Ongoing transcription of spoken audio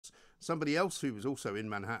somebody else who was also in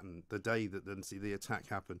Manhattan the day that the attack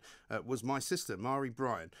happened was my sister, Mairi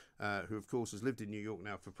Bryan, who, of course, has lived in New York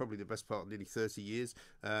now for probably the best part of nearly 30 years.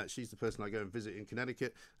 She's the person I go and visit in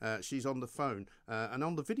Connecticut. She's on the phone and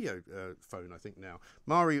on the video phone, I think, now.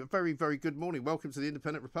 Mairi, a very, very good morning. Welcome to the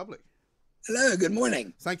Independent Republic. Hello, good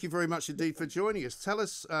morning. Thank you very much indeed for joining us. Tell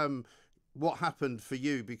us what happened for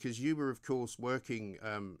you, because you were, of course, working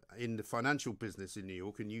in the financial business in New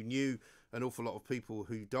York, and you knew an awful lot of people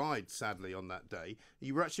who died, sadly, on that day.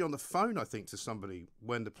 You were actually on the phone, I think, to somebody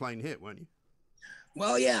when the plane hit, weren't you?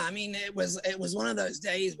 Well, yeah, I mean, it was one of those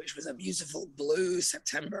days, which was a beautiful blue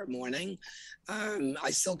September morning. I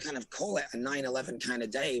still kind of call it a 9/11 kind of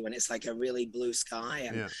day when it's like a really blue sky.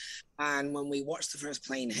 And when we watched the first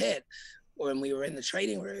plane hit, when we were in the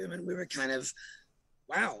trading room, and we were kind of,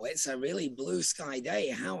 wow, it's a really blue sky day.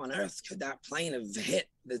 How on earth could that plane have hit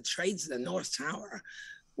the North Tower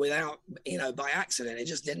without, by accident? It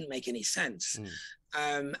just didn't make any sense.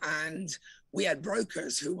 And we had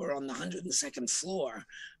brokers who were on the 102nd floor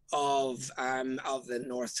of the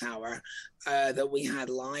North Tower that we had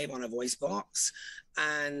live on a voice box,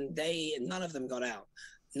 and none of them got out.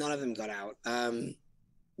 None of them got out.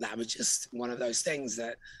 That was just one of those things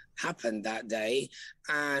that happened that day.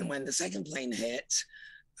 And when the second plane hit,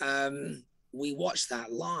 we watched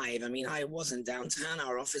that live. I mean, I wasn't downtown.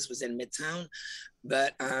 Our office was in Midtown,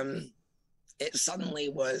 but it suddenly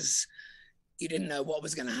was, you didn't know what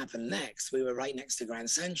was going to happen next. We were right next to Grand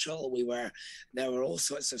Central. There were all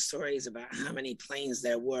sorts of stories about how many planes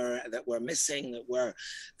there were that were missing,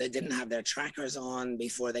 that didn't have their trackers on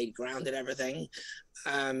before they grounded everything.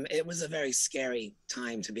 It was a very scary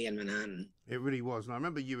time to be in Manhattan. It really was. And I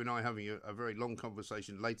remember you and I having a very long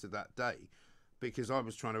conversation later that day, because I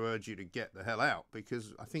was trying to urge you to get the hell out,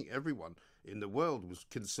 because I think everyone in the world was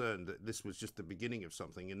concerned that this was just the beginning of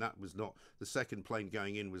something, and that was not, the second plane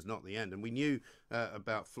going in was not the end. And we knew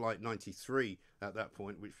about Flight 93 at that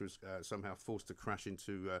point, which was somehow forced to crash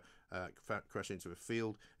into a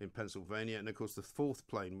field in Pennsylvania, and of course the fourth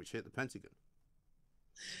plane which hit the Pentagon.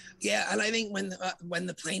 Yeah, and I think when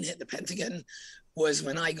the plane hit the Pentagon was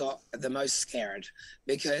when I got the most scared,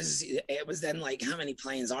 because it was then like, how many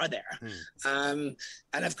planes are there? And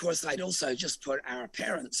of course, I'd also just put our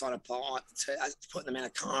parents on put them in a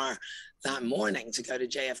car that morning to go to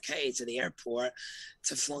JFK, to the airport,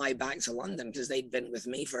 to fly back to London, because they'd been with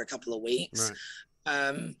me for a couple of weeks. Right.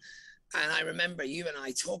 And I remember you and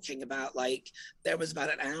I talking about, like, there was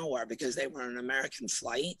about an hour, because they were an American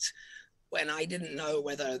flight, when I didn't know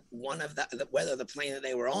whether the plane that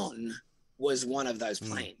they were on was one of those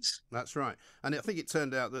planes. That's right. And I think it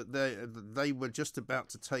turned out that they were just about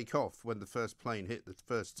to take off when the first plane hit the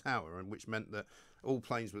first tower, and which meant that all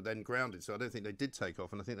planes were then grounded. So I don't think they did take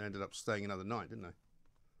off, and I think they ended up staying another night, didn't they?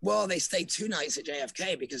 Well, they stayed 2 nights at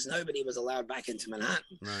JFK because nobody was allowed back into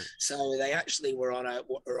Manhattan. Right. So they actually were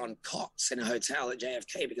on cots in a hotel at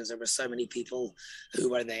JFK because there were so many people who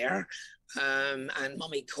were there. And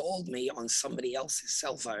Mummy called me on somebody else's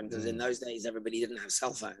cell phone, because in those days everybody didn't have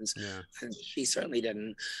cell phones, and she certainly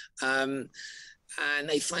didn't. And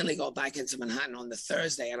they finally got back into Manhattan on the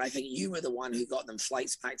Thursday, and I think you were the one who got them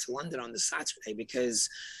flights back to London on the Saturday, because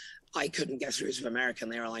I couldn't get through to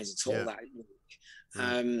American Airlines at all that week.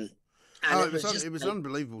 It was an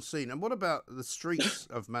unbelievable scene. And what about the streets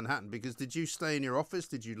of Manhattan? Because did you stay in your office?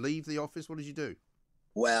 Did you leave the office? What did you do?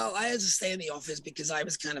 Well, I had to stay in the office because I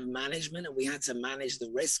was kind of management, and we had to manage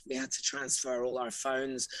the risk. We had to transfer all our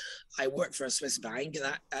phones. I worked for a Swiss bank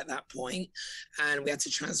at that point, and we had to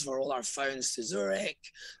transfer all our phones to Zurich,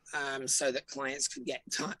 so that clients could get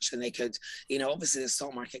in touch, and they could, obviously the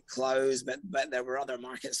stock market closed, but there were other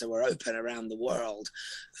markets that were open around the world.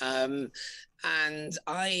 And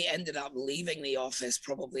I ended up leaving the office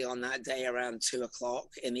probably on that day around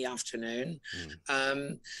 2:00 in the afternoon.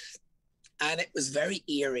 And it was very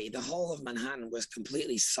eerie. The whole of Manhattan was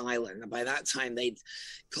completely silent. And by that time, they'd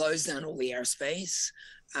closed down all the airspace,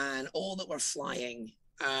 and all that were flying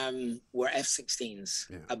were F-16s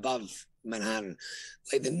above Manhattan.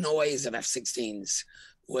 Like, the noise of F-16s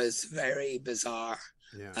was very bizarre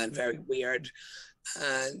and very weird.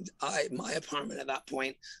 And my apartment at that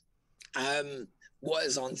point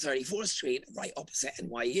was on 34th Street, right opposite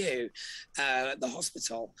NYU, the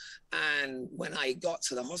hospital. And when I got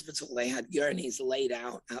to the hospital, they had gurneys laid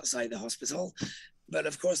out outside the hospital. But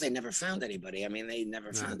of course, they never found anybody. I mean, they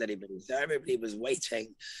never found anybody. So everybody was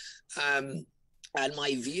waiting. And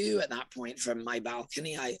my view at that point from my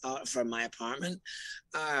balcony, from my apartment,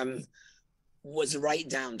 was right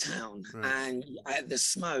downtown. And the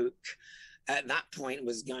smoke at that point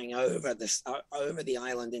was going over the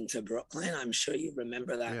island into Brooklyn. I'm sure you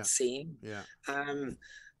remember that scene.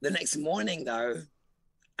 The next morning, though,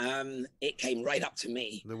 it came right up to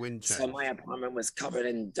me. The wind So changed. my apartment was covered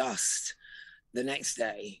in dust the next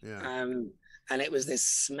day. Yeah. And it was this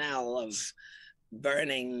smell of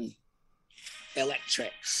burning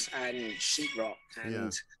electrics and sheetrock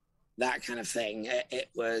and that kind of thing. It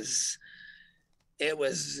was,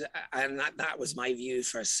 and that was my view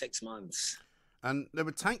for 6 months. And there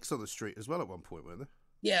were tanks on the street as well at one point, weren't there?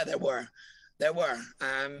 Yeah, there were, there were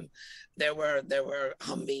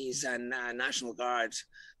Humvees and National Guard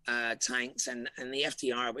tanks, and the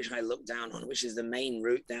FDR, which I looked down on, which is the main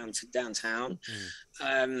route down to downtown,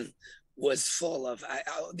 was full of.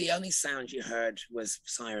 The only sound you heard was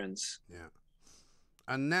sirens. Yeah.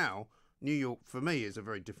 And now New York, for me, is a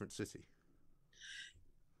very different city.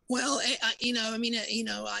 Well, I mean,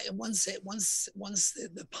 once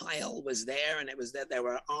the pile was there, and it was that there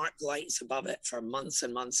were arc lights above it for months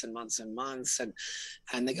and months and months and months,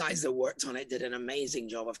 and the guys that worked on it did an amazing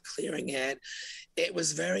job of clearing it. It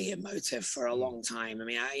was very emotive for a long time. I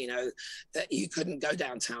mean, that you couldn't go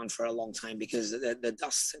downtown for a long time because the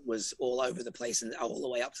dust was all over the place and all the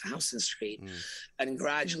way up to Houston Street, and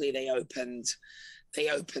gradually they opened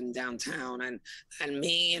downtown, and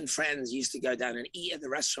me and friends used to go down and eat at the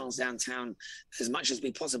restaurants downtown as much as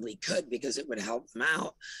we possibly could because it would help them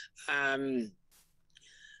out.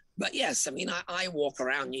 But yes, I mean, I walk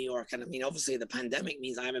around New York, and I mean, obviously the pandemic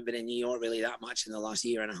means I haven't been in New York really that much in the last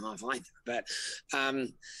year and a half either. But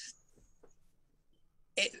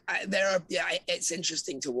it's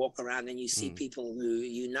interesting to walk around and you see people who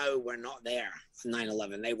were not there on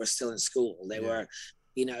 9/11. They were still in school. They were,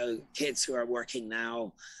 kids who are working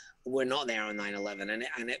now were not there on 9/11,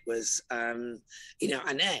 and it was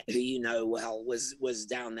Annette, who well, was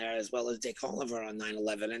down there, as well as Dick Oliver on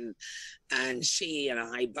 9/11, and she and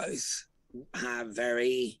I both have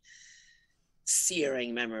very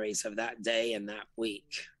searing memories of that day and that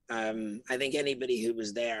week. I think anybody who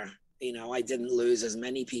was there, I didn't lose as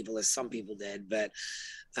many people as some people did, but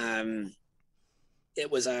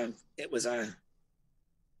it was a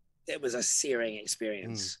searing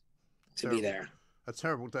experience to be there. A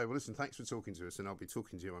terrible day. Well, listen, thanks for talking to us, and I'll be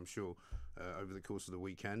talking to you, I'm sure, over the course of the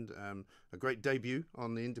weekend. A great debut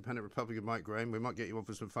on the Independent Republic of Mike Graham. We might get you on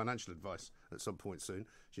for some financial advice at some point soon.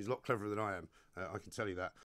 She's a lot cleverer than I am, I can tell you that.